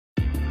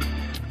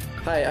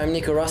Hi, I'm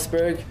Nico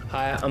Rosberg.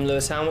 Hi, I'm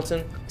Lewis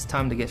Hamilton. It's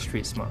time to get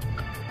street smart.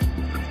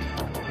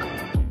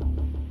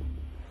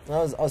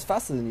 I was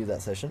faster than you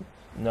that session.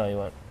 No, you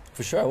weren't.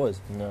 For sure I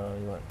was. No,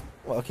 you weren't.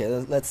 Well, okay,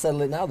 let's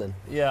settle it now then.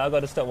 Yeah, I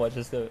got a stopwatch.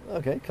 Let's go.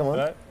 Okay, come on.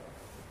 All right.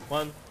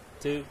 1,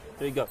 2,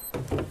 3, go.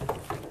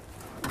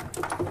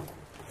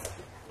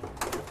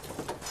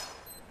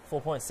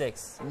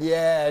 4.6.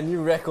 Yeah,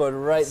 new record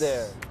right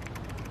there.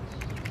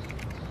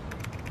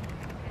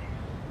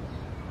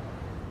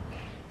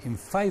 In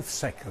 5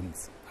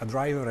 seconds, a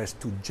driver has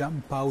to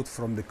jump out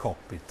from the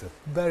cockpit.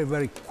 Very,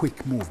 very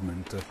quick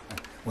movement.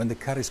 When the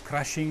car is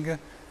crashing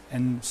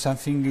and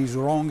something is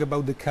wrong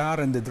about the car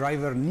and the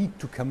driver needs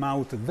to come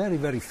out very,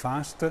 very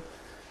fast.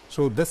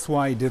 So that's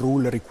why the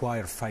rule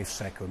requires 5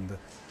 seconds.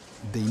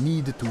 They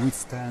need to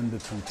withstand to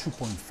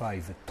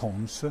 2.5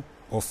 tons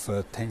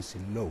of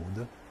tensile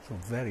load, so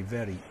very,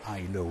 very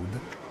high load.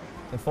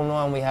 In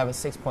Formula 1, we have a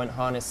 6-point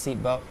harness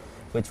seatbelt,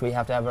 which we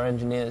have to have our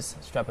engineers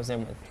strap us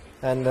in with.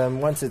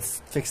 And once it's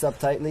fixed up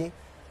tightly,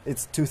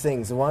 it's two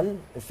things.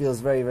 One, it feels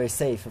very, very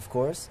safe, of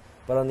course.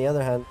 But on the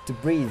other hand, to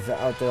breathe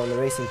out there on the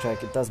racing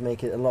track, it does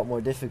make it a lot more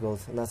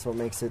difficult. And that's what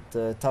makes it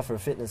tougher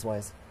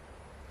fitness-wise.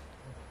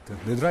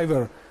 The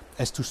driver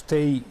has to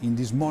stay in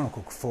this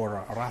monocoque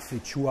for roughly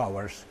 2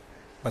 hours,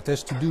 but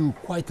has to do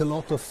quite a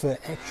lot of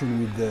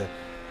action with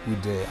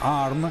the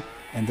arm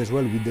and as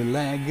well with the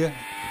leg.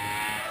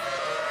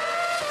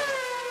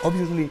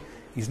 Obviously,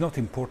 it's not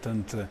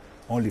important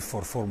only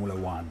for Formula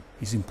 1.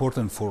 It's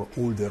important for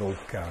all the road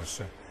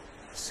cars.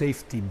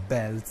 Safety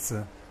belts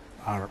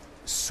are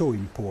so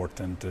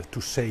important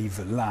to save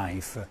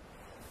life.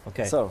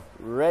 Okay. So,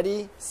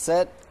 ready,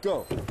 set,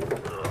 go.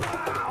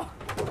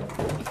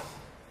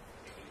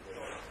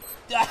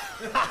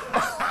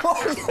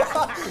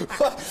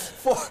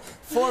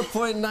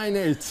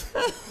 4.98.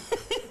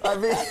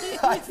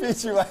 I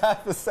beat you by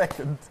half a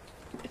second.